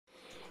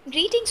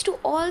Greetings to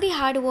all the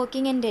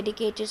hardworking and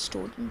dedicated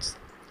students.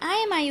 I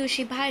am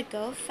Ayushi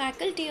Bhargav,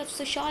 Faculty of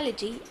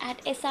Sociology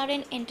at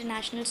SRN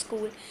International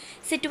School,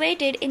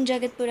 situated in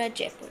Jagatpura,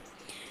 Jaipur.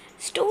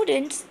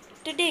 Students,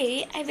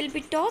 today I will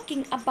be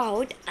talking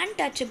about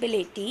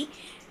untouchability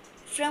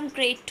from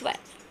Grade 12.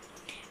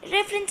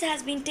 Reference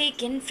has been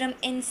taken from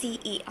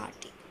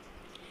NCERT.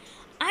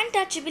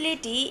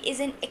 Untouchability is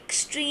an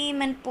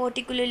extreme and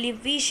particularly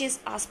vicious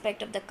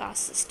aspect of the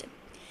caste system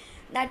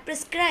that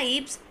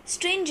prescribes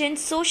stringent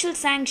social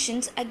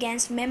sanctions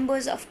against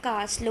members of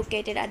caste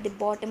located at the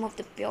bottom of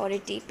the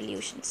purity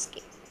pollution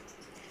scale.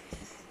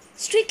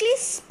 Strictly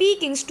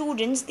speaking,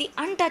 students, the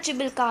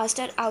untouchable caste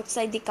are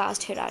outside the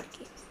caste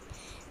hierarchy.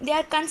 They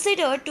are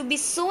considered to be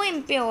so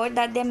impure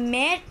that their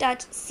mere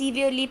touch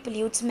severely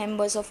pollutes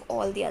members of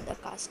all the other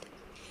castes,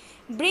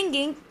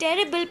 bringing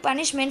terrible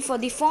punishment for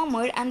the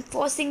former and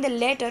forcing the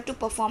latter to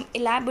perform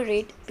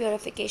elaborate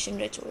purification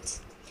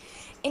rituals.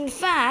 In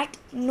fact,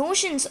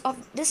 notions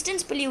of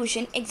distance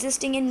pollution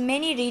existing in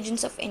many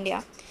regions of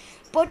India,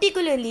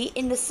 particularly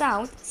in the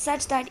south,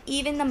 such that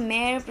even the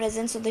mere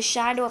presence of the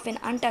shadow of an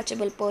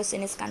untouchable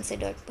person is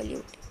considered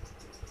polluted.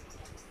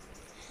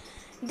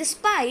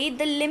 Despite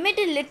the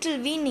limited literal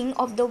meaning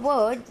of the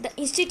word, the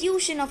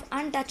institution of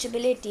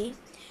untouchability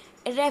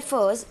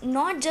refers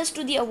not just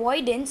to the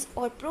avoidance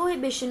or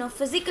prohibition of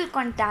physical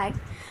contact,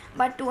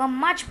 but to a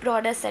much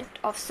broader set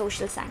of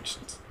social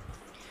sanctions.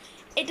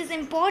 It is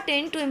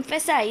important to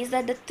emphasize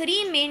that the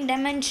three main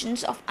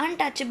dimensions of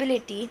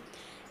untouchability,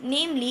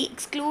 namely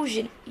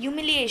exclusion,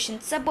 humiliation,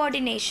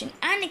 subordination,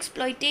 and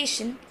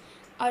exploitation,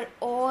 are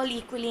all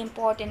equally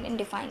important in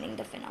defining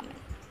the phenomenon.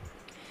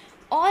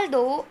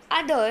 Although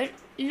other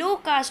low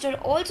castes are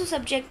also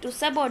subject to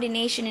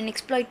subordination and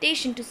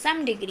exploitation to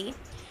some degree,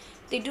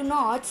 they do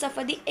not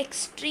suffer the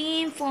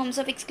extreme forms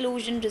of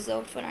exclusion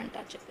reserved for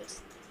untouchables.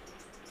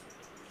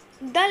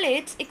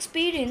 Dalits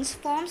experience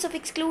forms of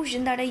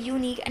exclusion that are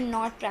unique and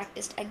not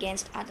practiced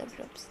against other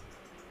groups.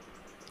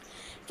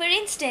 For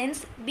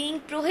instance, being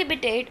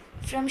prohibited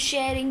from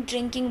sharing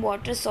drinking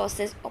water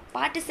sources or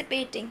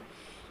participating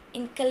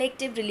in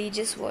collective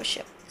religious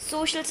worship,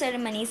 social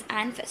ceremonies,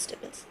 and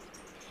festivals.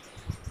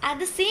 At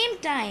the same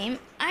time,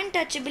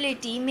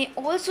 untouchability may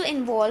also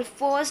involve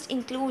forced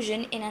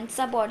inclusion in a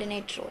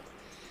subordinate role,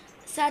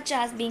 such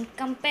as being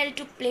compelled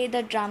to play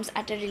the drums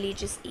at a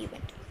religious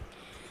event.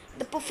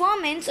 The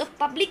performance of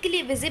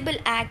publicly visible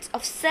acts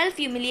of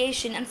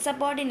self-humiliation and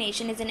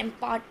subordination is an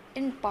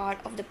important part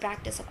of the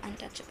practice of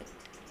untouchability.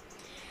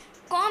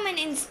 Common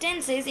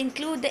instances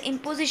include the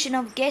imposition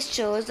of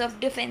gestures of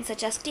defense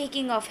such as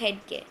taking off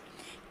headgear,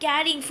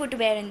 carrying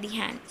footwear in the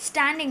hand,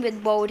 standing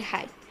with bowed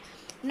head,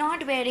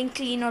 not wearing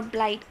clean or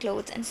bright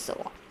clothes, and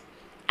so on,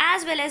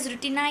 as well as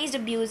routinized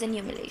abuse and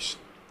humiliation.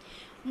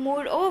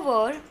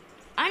 Moreover,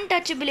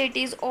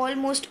 untouchability is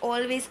almost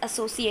always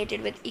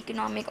associated with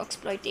economic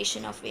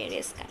exploitation of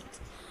various kinds,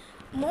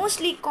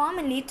 mostly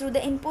commonly through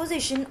the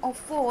imposition of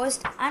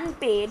forced,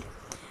 unpaid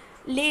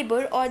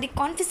labor or the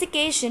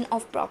confiscation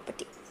of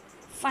property.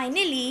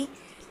 Finally,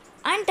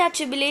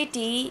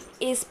 untouchability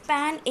is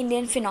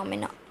pan-Indian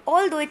phenomena,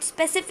 although its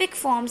specific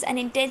forms and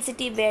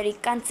intensity vary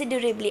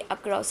considerably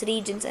across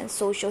regions and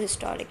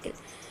socio-historical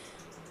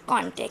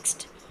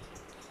context.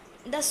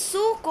 The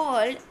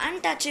so-called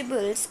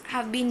untouchables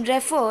have been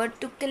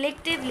referred to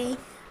collectively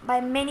by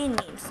many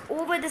names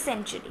over the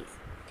centuries.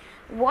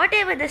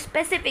 Whatever the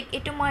specific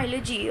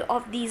etymology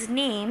of these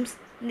names,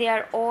 they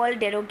are all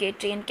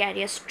derogatory and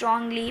carry a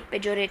strongly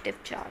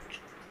pejorative charge.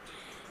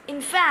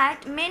 In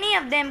fact, many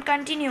of them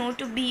continue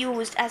to be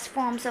used as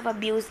forms of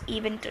abuse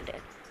even today,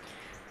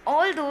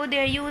 although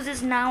their use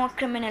is now a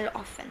criminal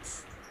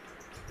offense.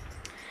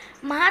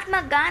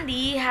 Mahatma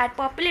Gandhi had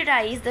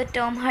popularized the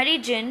term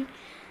Harijan,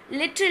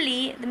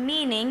 literally the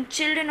meaning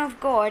children of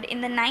God,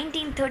 in the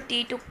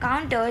 1930s to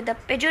counter the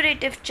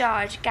pejorative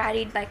charge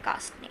carried by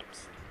caste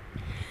names.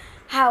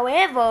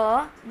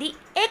 However, the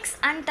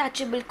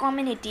ex-untouchable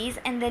communities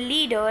and the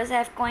leaders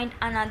have coined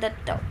another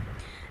term,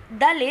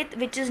 Dalit,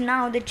 which is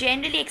now the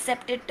generally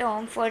accepted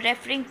term for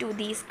referring to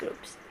these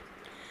groups.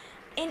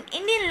 In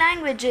Indian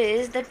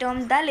languages, the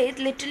term Dalit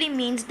literally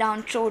means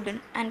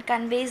downtrodden and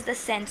conveys the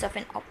sense of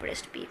an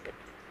oppressed people.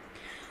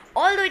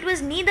 Although it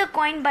was neither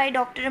coined by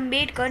Dr.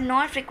 Ambedkar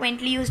nor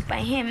frequently used by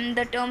him,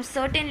 the term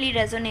certainly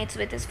resonates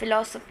with his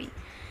philosophy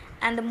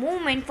and the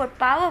movement for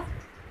power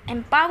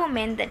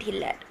empowerment that he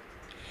led.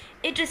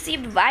 It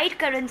received wide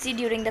currency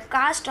during the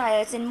caste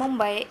riots in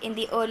Mumbai in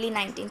the early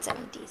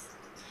 1970s.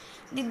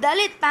 The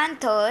Dalit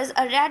Panthers,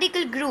 a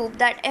radical group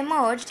that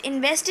emerged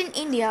in Western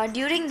India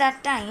during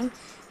that time,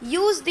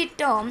 used the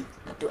term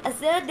to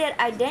assert their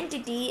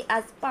identity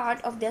as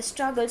part of their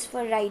struggles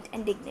for right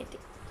and dignity.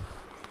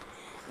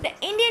 The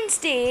Indian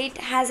state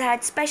has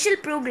had special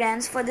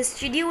programs for the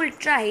scheduled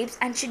tribes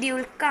and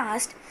scheduled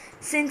caste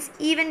since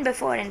even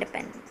before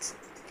independence.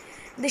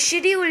 The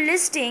schedule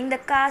listing the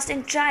caste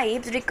and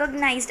tribes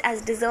recognized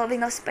as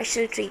deserving of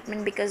special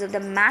treatment because of the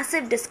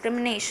massive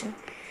discrimination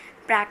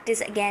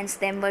practiced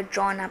against them were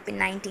drawn up in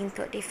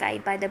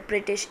 1935 by the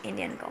British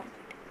Indian government.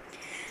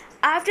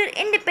 After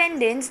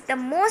independence, the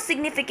most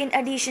significant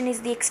addition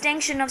is the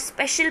extension of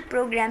special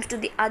programs to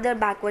the other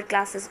backward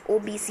classes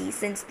OBC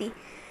since the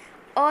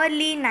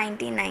early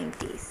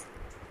 1990s.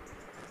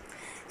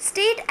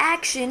 State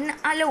action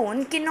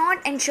alone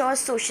cannot ensure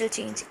social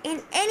change.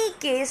 In any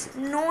case,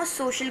 no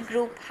social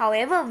group,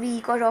 however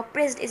weak or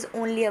oppressed, is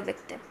only a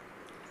victim.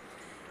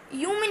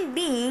 Human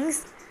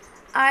beings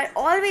are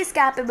always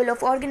capable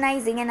of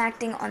organizing and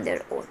acting on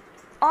their own,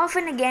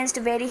 often against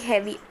very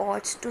heavy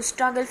odds, to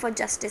struggle for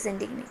justice and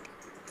dignity.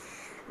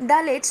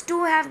 Dalits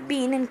too have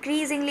been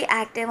increasingly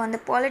active on the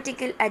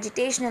political,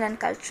 agitational and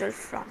cultural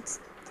fronts.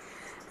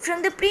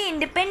 From the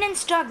pre-independence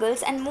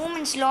struggles and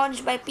movements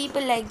launched by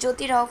people like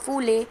Jyotirao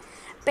Phule,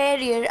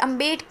 Periyar,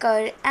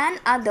 Ambedkar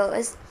and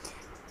others,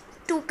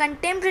 to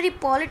contemporary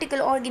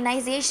political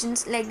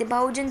organizations like the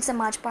Bahujan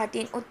Samaj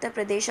Party in Uttar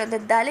Pradesh or the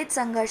Dalit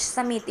Sangharsh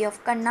Samiti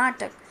of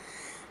Karnataka,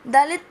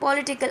 Dalit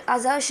political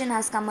assertion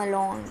has come a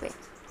long way.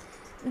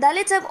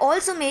 Dalits have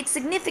also made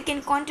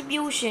significant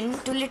contribution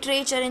to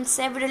literature in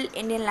several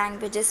Indian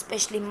languages,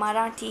 especially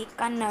Marathi,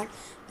 Kannada,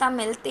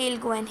 Tamil,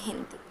 Telugu and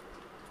Hindi.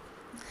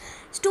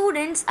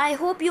 Students, I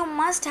hope you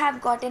must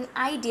have got an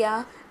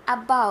idea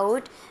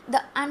about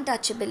the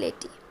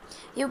untouchability.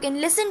 You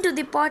can listen to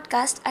the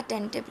podcast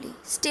attentively.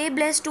 Stay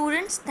blessed,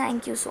 students.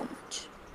 Thank you so much.